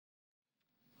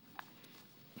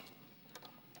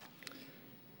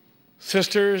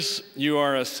Sisters, you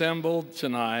are assembled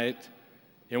tonight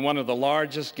in one of the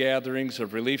largest gatherings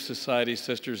of Relief Society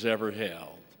sisters ever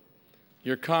held.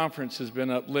 Your conference has been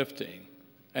uplifting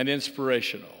and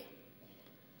inspirational.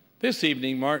 This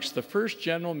evening marks the first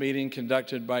general meeting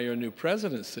conducted by your new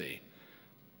presidency,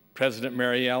 President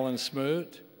Mary Ellen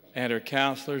Smoot and her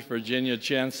counselors Virginia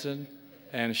Jensen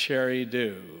and Sherry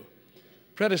Dew.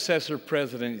 Predecessor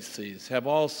presidencies have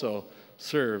also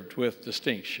served with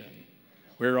distinction.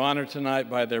 We're honored tonight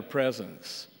by their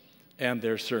presence and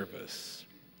their service.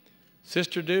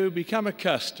 Sister Dew, become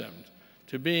accustomed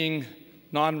to being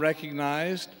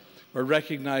non-recognized or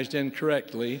recognized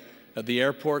incorrectly at the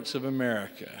airports of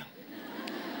America.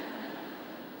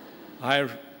 I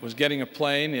was getting a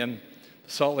plane in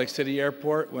Salt Lake City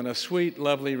Airport when a sweet,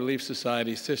 lovely Relief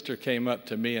Society sister came up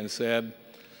to me and said,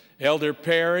 "Elder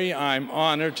Perry, I'm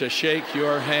honored to shake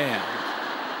your hand."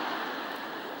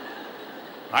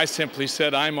 I simply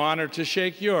said, "I'm honored to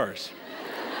shake yours."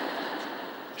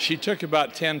 She took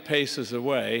about 10 paces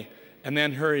away and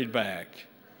then hurried back.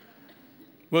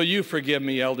 "Will you forgive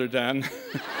me, Elder Dunn?"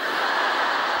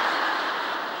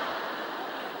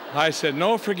 I said,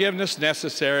 "No forgiveness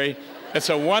necessary. It's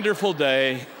a wonderful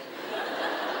day,"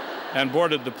 and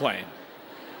boarded the plane.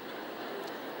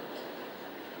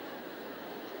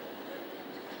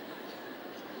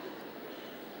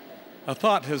 A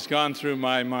thought has gone through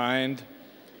my mind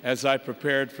as I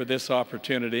prepared for this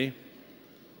opportunity.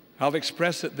 I'll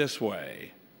express it this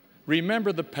way.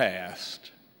 Remember the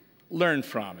past, learn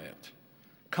from it,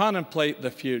 contemplate the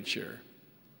future,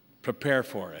 prepare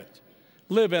for it,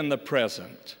 live in the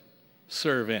present,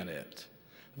 serve in it.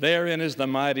 Therein is the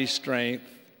mighty strength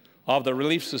of the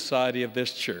Relief Society of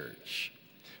this church.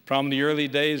 From the early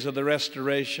days of the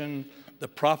Restoration, the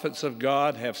prophets of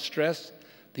God have stressed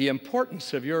the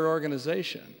importance of your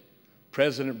organization.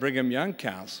 President Brigham Young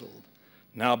counseled,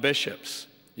 "Now, bishops,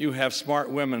 you have smart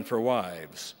women for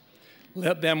wives.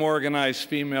 Let them organize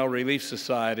female relief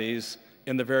societies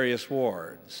in the various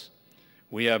wards.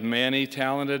 We have many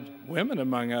talented women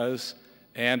among us,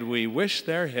 and we wish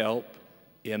their help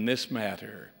in this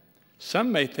matter."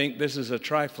 Some may think this is a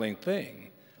trifling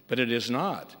thing, but it is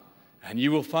not. And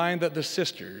you will find that the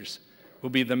sisters will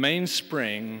be the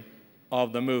mainspring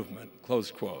of the movement,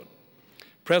 close quote.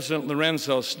 President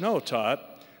Lorenzo Snow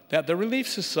taught that the Relief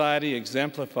Society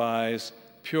exemplifies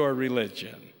pure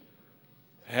religion.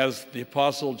 As the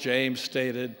Apostle James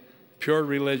stated, pure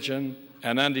religion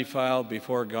and undefiled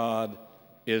before God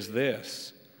is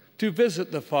this: to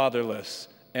visit the fatherless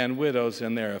and widows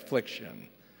in their affliction,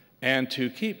 and to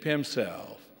keep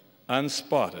himself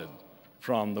unspotted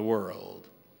from the world.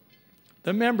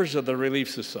 The members of the Relief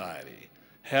Society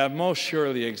have most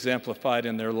surely exemplified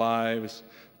in their lives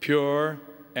pure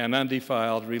and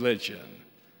undefiled religion.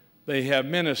 They have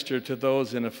ministered to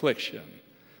those in affliction.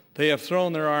 They have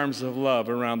thrown their arms of love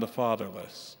around the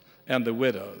fatherless and the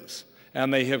widows,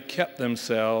 and they have kept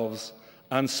themselves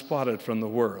unspotted from the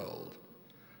world.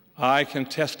 I can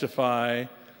testify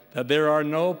that there are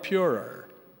no purer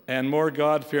and more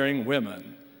God-fearing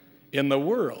women in the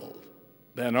world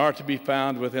than are to be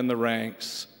found within the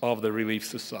ranks of the Relief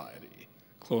Society,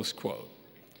 close quote.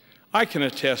 I can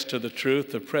attest to the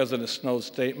truth of President Snow's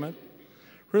statement.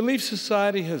 Relief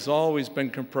Society has always been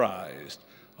comprised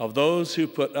of those who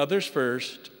put others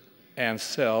first and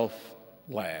self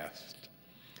last.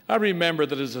 I remember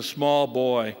that as a small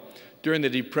boy during the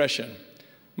Depression,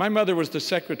 my mother was the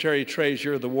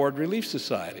secretary-treasurer of the Ward Relief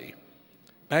Society.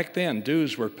 Back then,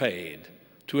 dues were paid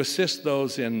to assist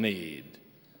those in need.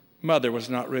 Mother was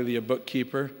not really a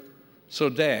bookkeeper, so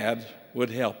Dad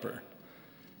would help her.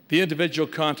 The individual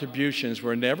contributions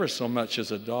were never so much as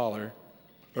 $1,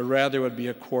 but rather would be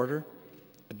a quarter,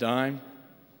 a dime,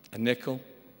 a nickel,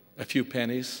 a few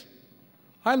pennies.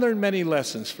 I learned many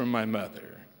lessons from my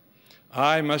mother.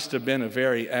 I must have been a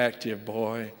very active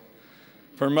boy,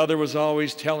 for Mother was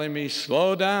always telling me,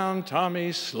 "Slow down,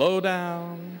 Tommy, slow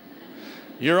down.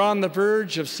 You're on the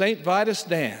verge of St. Vitus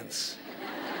dance."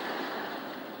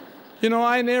 You know,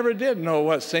 I never did know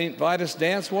what St. Vitus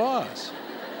dance was.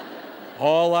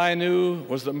 All I knew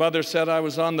was that Mother said I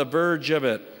was on the verge of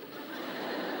it.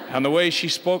 And the way she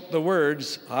spoke the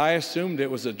words, I assumed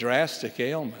it was a drastic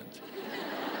ailment.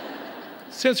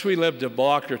 Since we lived a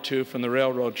block or two from the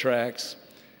railroad tracks,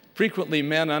 frequently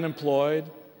men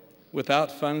unemployed,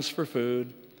 without funds for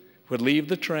food, would leave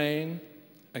the train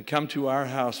and come to our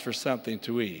house for something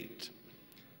to eat.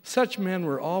 Such men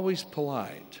were always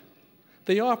polite.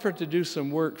 They offered to do some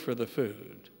work for the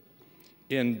food.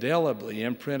 Indelibly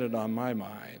imprinted on my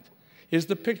mind is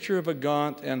the picture of a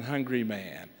gaunt and hungry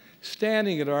man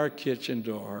standing at our kitchen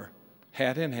door,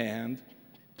 hat in hand,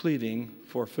 pleading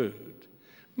for food.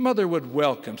 Mother would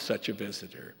welcome such a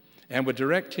visitor and would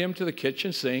direct him to the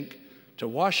kitchen sink to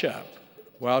wash up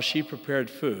while she prepared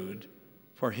food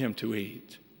for him to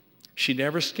eat. She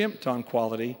never skimped on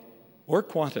quality or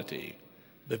quantity.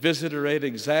 The visitor ate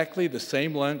exactly the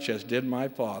same lunch as did my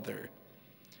father.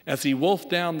 As he wolfed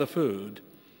down the food,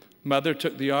 Mother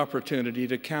took the opportunity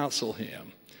to counsel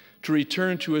him to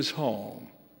return to his home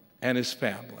and his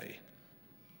family.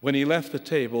 When he left the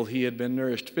table, he had been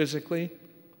nourished physically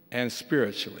and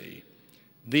spiritually.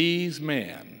 These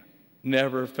men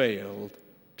never failed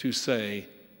to say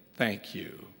thank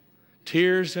you.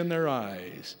 Tears in their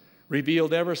eyes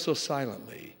revealed ever so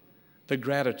silently the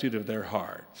gratitude of their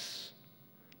hearts.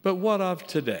 But what of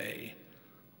today?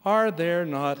 Are there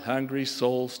not hungry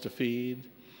souls to feed?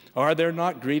 Are there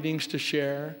not greetings to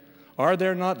share? Are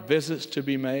there not visits to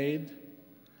be made?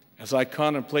 As I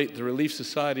contemplate the Relief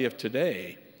Society of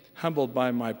today, humbled by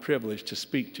my privilege to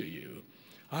speak to you,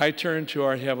 I turn to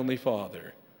our Heavenly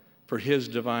Father for His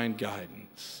divine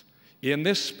guidance. In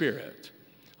this spirit,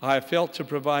 I have felt to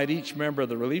provide each member of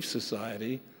the Relief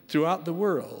Society throughout the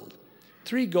world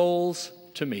 3 goals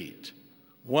to meet.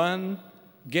 1,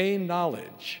 gain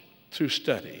knowledge through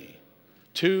study.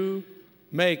 2,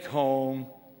 make home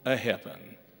a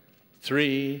heaven.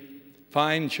 3,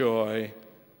 find joy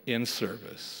in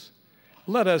service.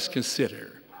 Let us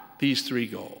consider these 3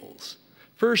 goals.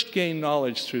 First, gain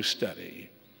knowledge through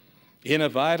study. In a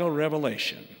vital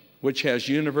revelation, which has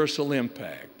universal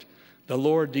impact, the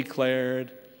Lord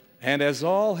declared, "And as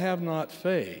all have not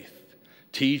faith,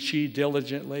 teach ye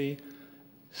diligently,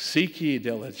 seek ye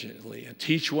diligently, and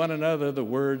teach one another the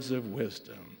words of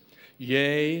wisdom.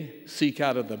 Yea, seek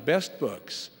out of the best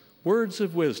books words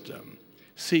of wisdom.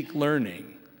 Seek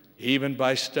learning, even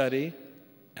by study,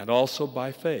 and also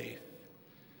by faith."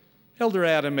 Elder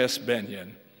Adam S.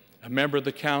 Benyon, a member of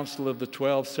the Council of the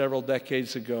 12 several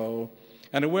decades ago,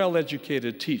 and a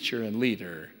well-educated teacher and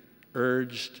leader,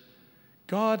 urged,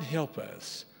 "God help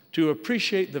us to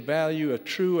appreciate the value of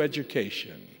true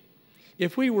education.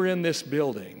 If we were in this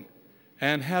building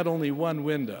and had only one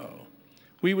window,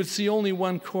 we would see only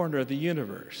one corner of the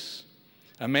universe.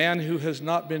 A man who has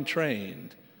not been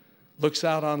trained looks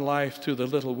out on life through the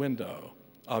little window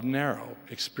of narrow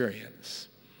experience.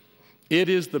 It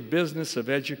is the business of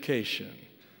education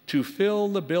to fill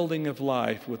the building of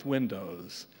life with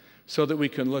windows so that we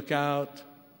can look out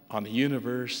on the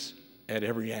universe at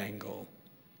every angle.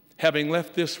 Having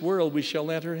left this world, we shall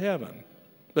enter heaven,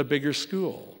 the bigger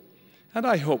school. And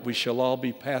I hope we shall all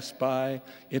be passed by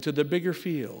into the bigger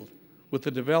field with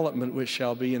the development which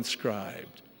shall be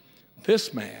inscribed.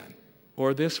 This man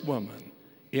or this woman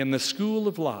in the school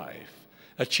of life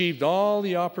achieved all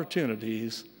the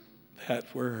opportunities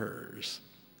that were hers."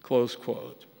 Close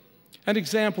quote. An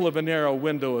example of a narrow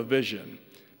window of vision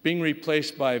being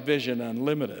replaced by Vision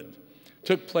Unlimited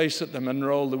took place at the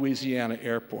Monroe, Louisiana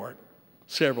airport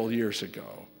several years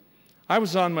ago. I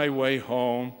was on my way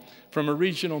home from a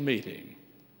regional meeting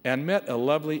and met a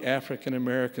lovely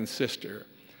African-American sister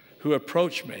who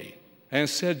approached me and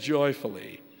said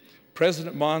joyfully,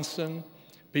 "President Monson,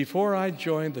 before I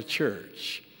joined the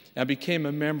church and became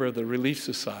a member of the Relief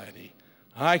Society,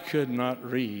 I could not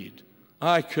read.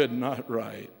 I could not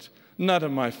write. None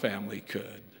of my family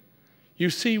could. You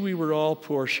see, we were all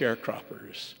poor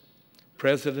sharecroppers.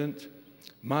 President,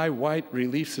 my white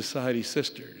Relief Society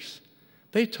sisters,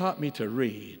 they taught me to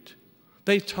read.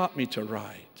 They taught me to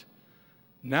write.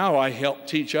 Now I help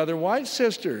teach other white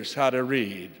sisters how to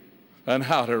read and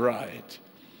how to write."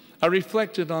 I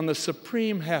reflected on the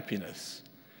supreme happiness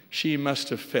she must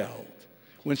have felt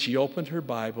when she opened her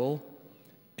Bible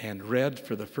and read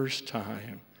for the first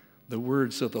time the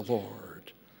words of the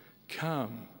Lord.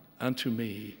 "Come unto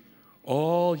me,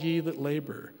 all ye that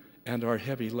labor and are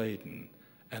heavy laden,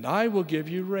 and I will give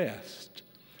you rest.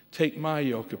 Take my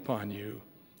yoke upon you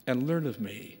and learn of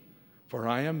me, for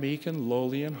I am meek and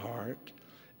lowly in heart,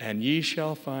 and ye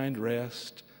shall find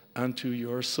rest unto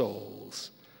your souls.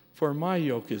 For my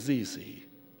yoke is easy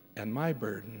and my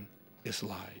burden is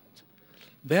light."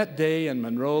 That day in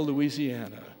Monroe,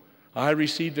 Louisiana, I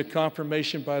received a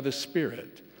confirmation by the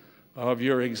Spirit of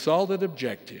your exalted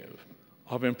objective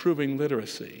of improving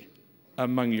literacy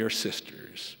among your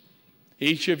sisters.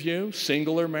 Each of you,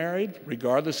 single or married,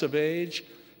 regardless of age,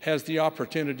 has the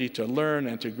opportunity to learn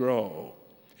and to grow.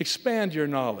 Expand your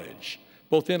knowledge,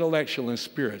 both intellectual and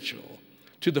spiritual,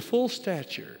 to the full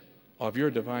stature of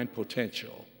your divine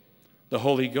potential. The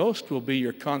Holy Ghost will be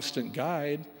your constant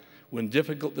guide when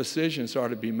difficult decisions are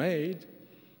to be made.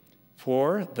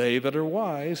 For they that are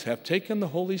wise have taken the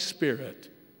Holy Spirit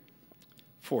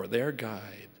for their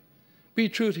guide. Be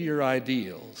true to your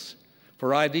ideals,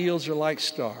 for ideals are like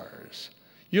stars.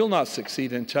 You'll not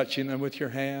succeed in touching them with your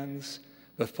hands,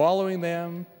 but following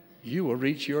them, you will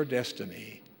reach your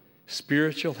destiny.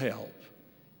 Spiritual help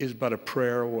is but a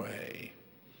prayer away.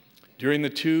 During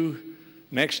the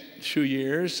next 2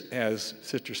 years, as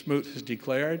Sister Smoot has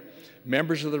declared,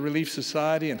 members of the Relief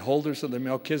Society and holders of the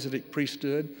Melchizedek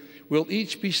priesthood will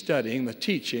each be studying the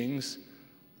teachings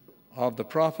of the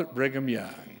prophet Brigham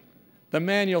Young. The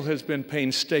manual has been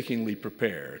painstakingly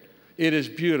prepared. It is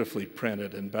beautifully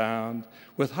printed and bound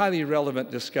with highly relevant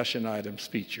discussion items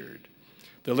featured.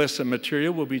 The lesson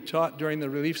material will be taught during the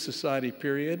Relief Society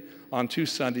period on 2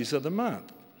 Sundays of the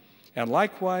month, and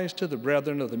likewise to the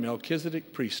brethren of the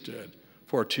Melchizedek priesthood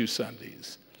for 2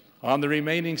 Sundays. On the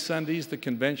remaining Sundays, the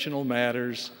conventional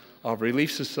matters of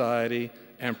Relief Society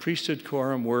and priesthood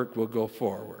quorum work will go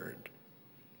forward.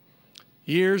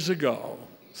 Years ago,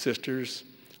 sisters,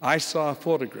 I saw a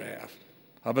photograph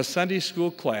of a Sunday school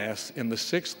class in the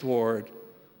 6th Ward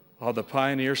of the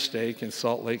Pioneer Stake in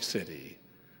Salt Lake City,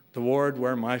 the ward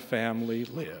where my family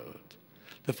lived.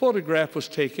 The photograph was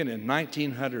taken in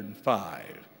 1905.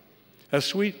 A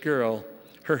sweet girl,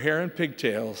 her hair in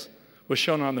pigtails, was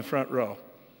shown on the front row.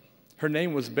 Her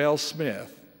name was Belle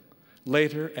Smith,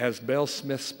 later as Belle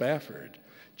Smith Spafford.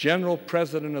 General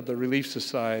President of the Relief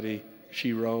Society,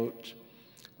 she wrote,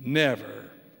 "Never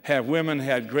have women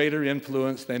had greater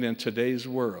influence than in today's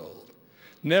world.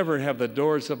 Never have the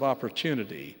doors of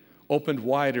opportunity opened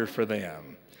wider for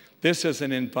them. This is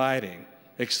an inviting,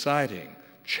 exciting,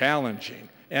 challenging,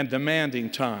 and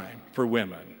demanding time for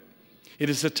women.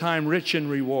 It is a time rich in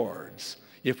rewards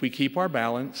if we keep our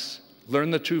balance,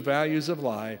 learn the true values of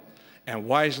life, and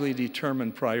wisely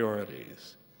determine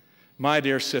priorities. My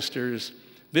dear sisters,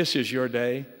 this is your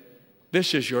day.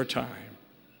 This is your time.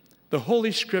 The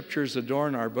Holy Scriptures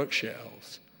adorn our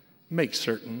bookshelves. Make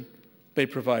certain they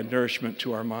provide nourishment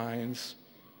to our minds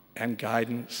and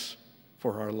guidance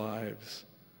for our lives.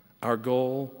 Our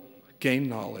goal, gain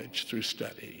knowledge through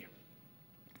study.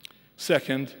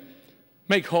 Second,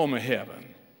 make home a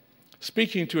heaven.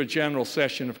 Speaking to a general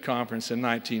session of conference in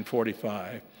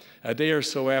 1945, a day or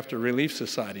so after Relief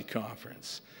Society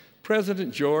conference,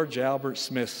 President George Albert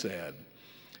Smith said,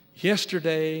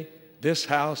 "Yesterday, this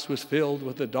house was filled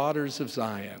with the daughters of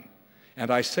Zion, and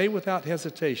I say without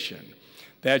hesitation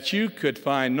that you could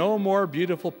find no more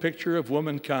beautiful picture of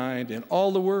womankind in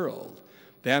all the world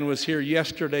than was here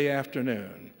yesterday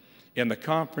afternoon in the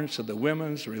conference of the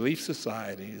Women's Relief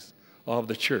Societies of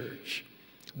the church.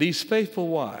 These faithful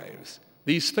wives,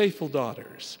 these faithful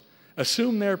daughters,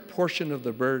 assume their portion of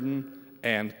the burden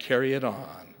and carry it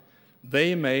on.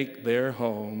 They make their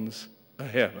homes a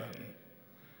heaven."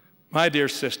 My dear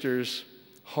sisters,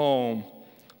 home,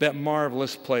 that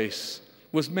marvelous place,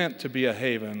 was meant to be a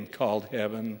haven called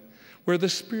heaven, where the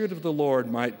Spirit of the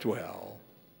Lord might dwell.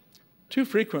 Too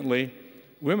frequently,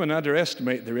 women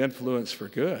underestimate their influence for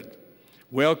good.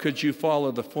 Well, could you follow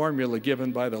the formula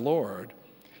given by the Lord?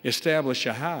 Establish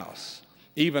a house,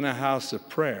 even a house of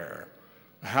prayer,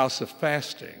 a house of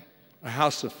fasting, a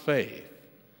house of faith,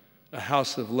 a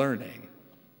house of learning,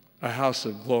 a house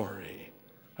of glory,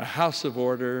 a house of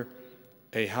order,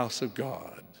 a house of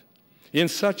God. In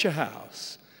such a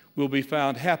house will be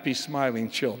found happy, smiling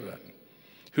children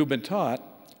who've been taught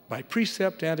by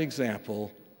precept and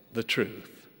example the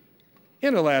truth.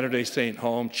 In a Latter-day Saint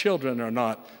home, children are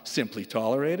not simply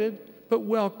tolerated, but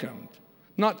welcomed,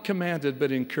 not commanded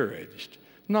but encouraged,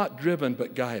 not driven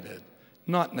but guided,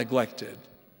 not neglected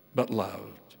but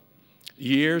loved.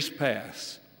 Years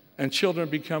pass and children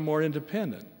become more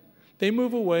independent. They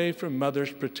move away from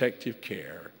mother's protective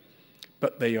care,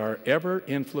 but they are ever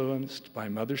influenced by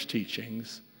mother's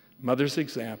teachings, mother's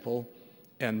example,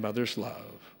 and mother's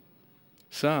love.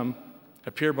 Some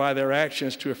appear by their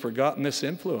actions to have forgotten this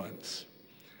influence.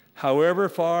 However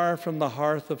far from the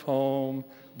hearth of home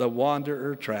the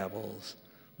wanderer travels,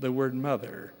 the word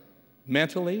mother,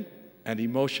 mentally and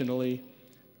emotionally,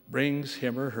 brings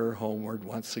him or her homeward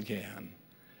once again.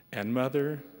 And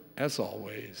mother, as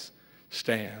always,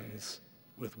 stands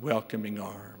with welcoming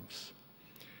arms.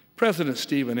 President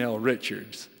Stephen L.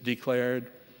 Richards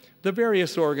declared, "The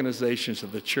various organizations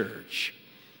of the church,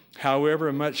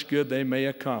 however much good they may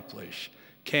accomplish,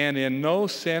 can in no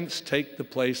sense take the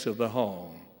place of the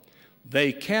home.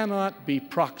 They cannot be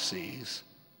proxies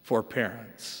for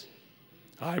parents."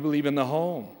 I believe in the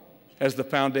home as the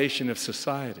foundation of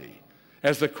society,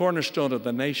 as the cornerstone of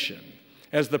the nation,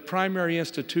 as the primary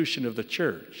institution of the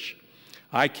church.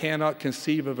 I cannot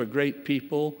conceive of a great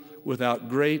people without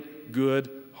great, good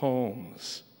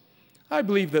homes. I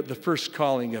believe that the first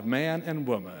calling of man and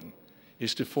woman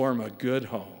is to form a good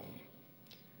home.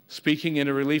 Speaking in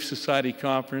a Relief Society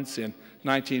conference in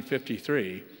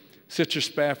 1953, Sister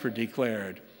Spafford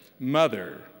declared,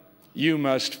 "Mother, you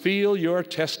must feel your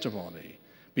testimony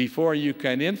before you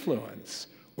can influence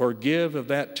or give of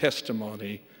that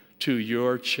testimony to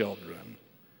your children."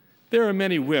 There are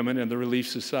many women in the Relief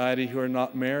Society who are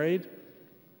not married.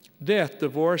 Death,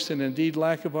 divorce, and indeed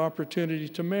lack of opportunity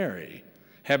to marry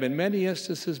have in many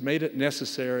instances made it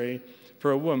necessary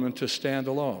for a woman to stand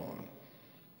alone.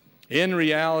 In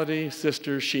reality,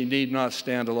 sisters, she need not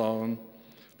stand alone,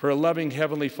 for a loving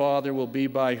Heavenly Father will be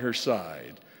by her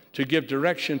side to give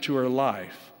direction to her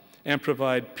life and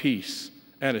provide peace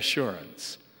and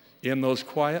assurance in those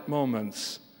quiet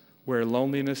moments where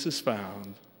loneliness is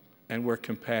found and where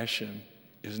compassion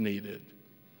is needed.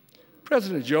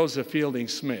 President Joseph Fielding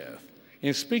Smith,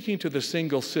 in speaking to the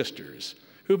single sisters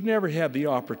who've never had the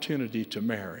opportunity to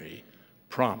marry,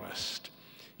 promised,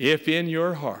 "If in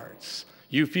your hearts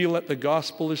you feel that the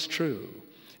gospel is true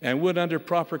and would under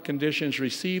proper conditions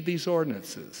receive these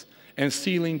ordinances and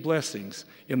sealing blessings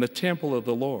in the temple of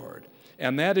the Lord,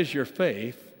 and that is your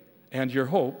faith and your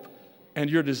hope and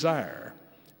your desire,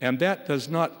 and that does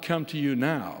not come to you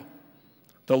now,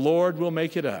 the Lord will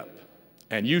make it up,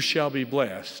 and you shall be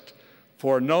blessed,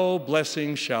 for no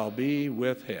blessing shall be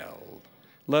withheld."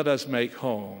 Let us make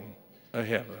home a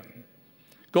heaven.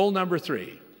 Goal number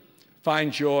 3,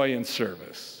 find joy in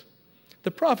service.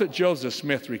 The prophet Joseph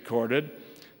Smith recorded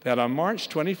that on March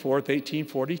 24,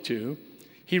 1842,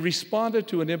 he responded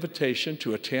to an invitation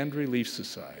to attend Relief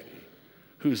Society,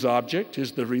 whose object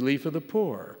is the relief of the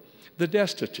poor, the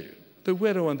destitute, the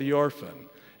widow, and the orphan,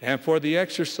 and for the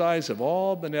exercise of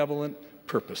all benevolent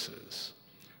purposes.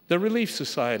 The Relief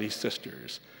Society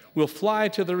sisters will fly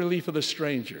to the relief of the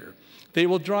stranger. They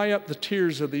will dry up the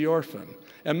tears of the orphan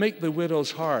and make the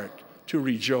widow's heart to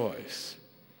rejoice.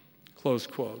 Close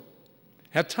quote.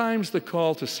 At times, the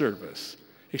call to service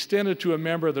extended to a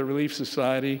member of the Relief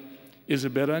Society is a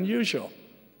bit unusual.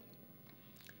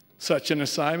 Such an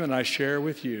assignment I share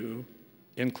with you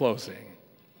in closing.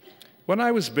 When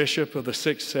I was bishop of the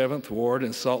 6th, 7th Ward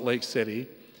in Salt Lake City,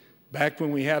 back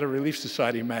when we had a Relief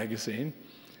Society magazine,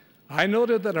 I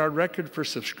noted that our record for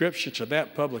subscription to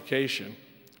that publication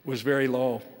was very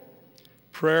low.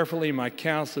 Prayerfully, my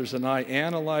counselors and I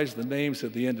analyzed the names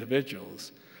of the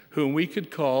individuals whom we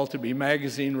could call to be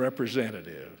magazine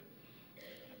representative.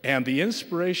 And the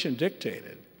inspiration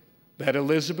dictated that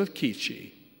Elizabeth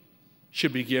Keachie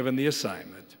should be given the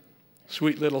assignment.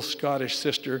 Sweet little Scottish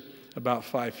sister, about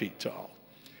 5 feet tall.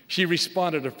 She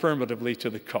responded affirmatively to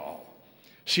the call.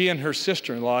 She and her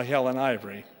sister-in-law, Helen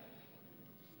Ivory,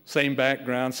 same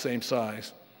background, same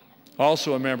size,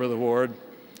 also a member of the ward,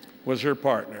 was her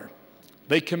partner.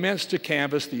 They commenced to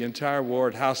canvass the entire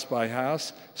ward, house by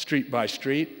house, street by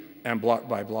street, and block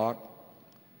by block.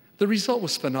 The result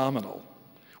was phenomenal.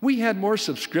 We had more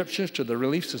subscriptions to the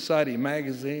Relief Society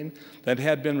magazine than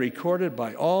had been recorded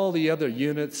by all the other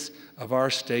units of our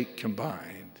state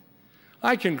combined.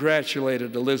 I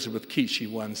congratulated Elizabeth Keachie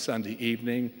one Sunday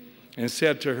evening and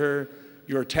said to her,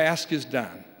 "Your task is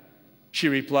done." She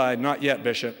replied, "Not yet,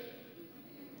 Bishop.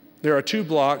 There are 2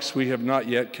 blocks we have not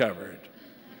yet covered."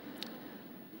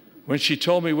 When she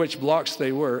told me which blocks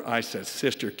they were, I said,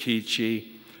 "Sister Keachie,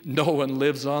 no one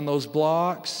lives on those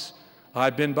blocks.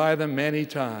 I've been by them many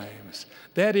times.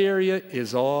 That area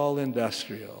is all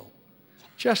industrial."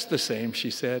 "Just the same," she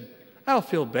said, "I'll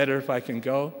feel better if I can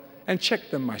go and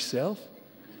check them myself."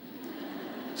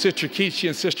 Sister Keachie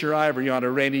and Sister Ivory on a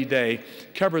rainy day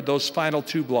covered those final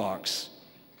 2 blocks,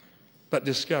 but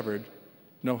discovered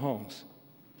no homes.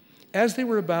 As they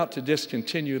were about to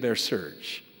discontinue their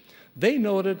search, they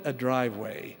noted a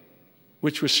driveway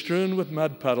which was strewn with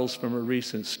mud puddles from a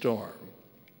recent storm.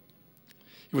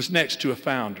 It was next to a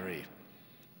foundry.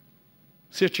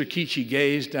 Sister Keachie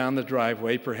gazed down the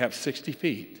driveway, perhaps 60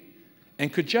 feet,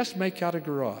 and could just make out a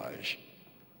garage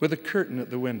with a curtain at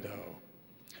the window.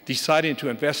 Deciding to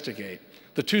investigate,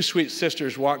 the 2 sweet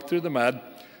sisters walked through the mud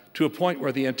to a point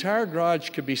where the entire garage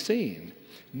could be seen.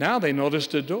 Now they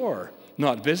noticed a door,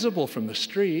 not visible from the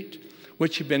street,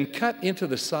 which had been cut into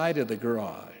the side of the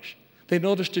garage. They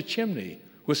noticed a chimney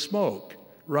with smoke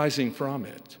rising from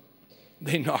it.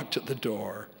 They knocked at the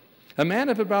door. A man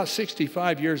of about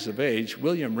 65 years of age,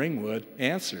 William Ringwood,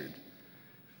 answered.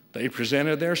 They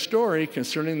presented their story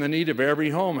concerning the need of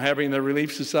every home having the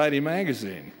Relief Society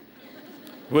magazine.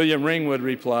 William Ringwood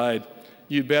replied,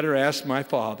 "You'd better ask my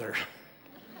father."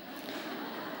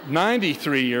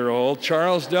 93-year-old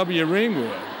Charles W.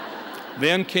 Ringwood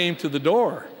then came to the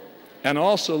door and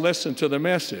also listened to the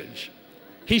message.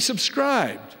 He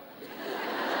subscribed.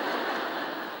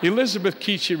 Elizabeth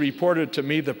Keachie reported to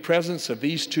me the presence of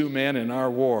these 2 men in our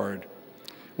ward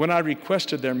When I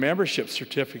requested their membership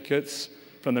certificates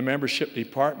from the membership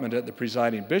department at the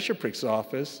presiding bishoprics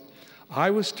office,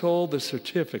 I was told the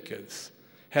certificates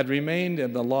had remained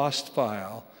in the lost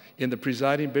file in the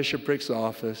presiding bishoprics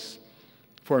office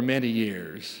for many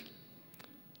years.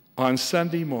 On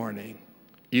Sunday morning,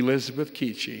 Elizabeth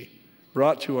Keachie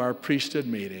brought to our priesthood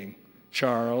meeting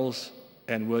Charles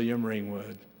and William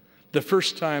Ringwood, the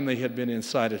first time they had been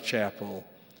inside a chapel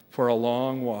for a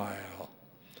long while.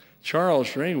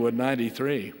 Charles Ringwood,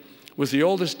 93, was the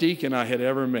oldest deacon I had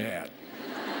ever met.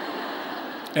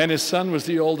 And his son was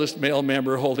the oldest male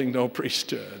member holding no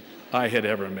priesthood I had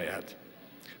ever met.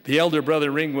 The elder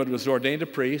brother Ringwood was ordained a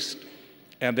priest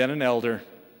and then an elder.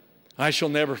 I shall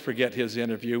never forget his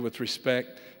interview with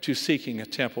respect to seeking a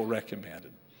temple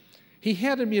recommended. He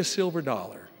handed me a silver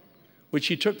dollar, which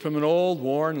he took from an old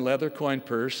worn leather coin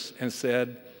purse and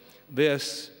said,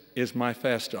 "This is my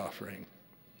fast offering."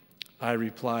 I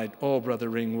replied, "Oh, Brother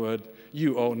Ringwood,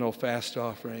 you owe no fast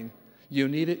offering. You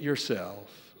need it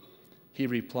yourself." He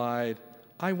replied,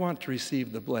 "I want to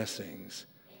receive the blessings,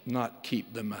 not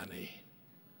keep the money."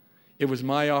 It was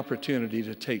my opportunity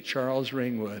to take Charles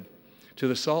Ringwood to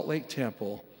the Salt Lake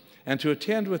Temple and to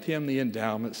attend with him the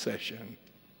endowment session.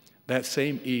 That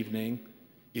same evening,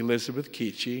 Elizabeth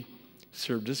Keachie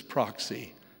served as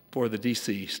proxy for the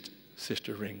deceased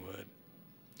Sister Ringwood.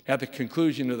 At the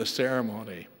conclusion of the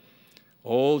ceremony,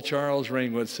 old Charles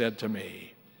Ringwood said to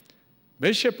me,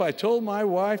 "Bishop, I told my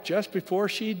wife just before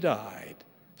she died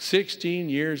 16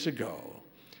 years ago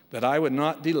that I would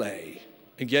not delay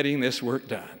in getting this work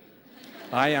done.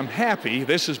 I am happy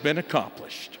this has been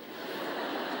accomplished."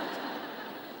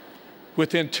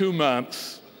 Within 2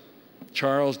 months,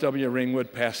 Charles W.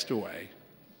 Ringwood passed away.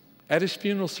 At his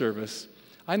funeral service,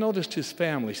 I noticed his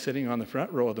family sitting on the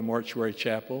front row of the mortuary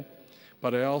chapel,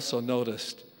 but I also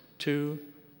noticed 2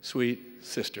 sweet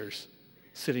sisters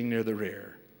sitting near the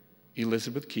rear,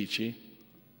 Elizabeth Keachie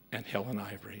and Helen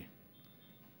Ivory.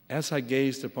 As I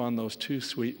gazed upon those 2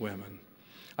 sweet women,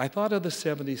 I thought of the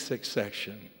 76th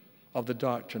section of the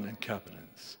Doctrine and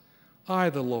Covenants. "I,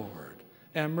 the Lord,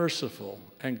 am merciful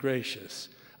and gracious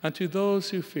unto those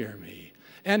who fear me,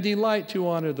 and delight to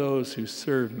honor those who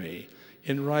serve me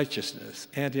in righteousness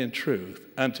and in truth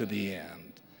unto the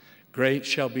end. Great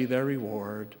shall be their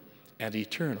reward, and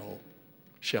eternal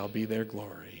shall be their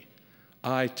glory."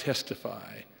 I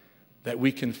testify that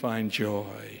we can find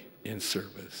joy in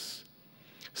service.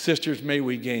 Sisters, may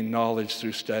we gain knowledge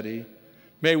through study.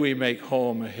 May we make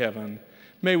home a heaven.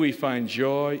 May we find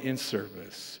joy in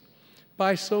service.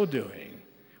 By so doing,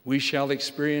 we shall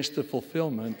experience the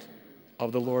fulfillment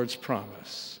of the Lord's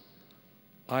promise.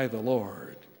 "I, the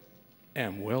Lord,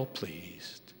 am well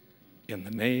pleased." In the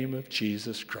name of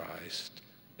Jesus Christ,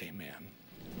 amen.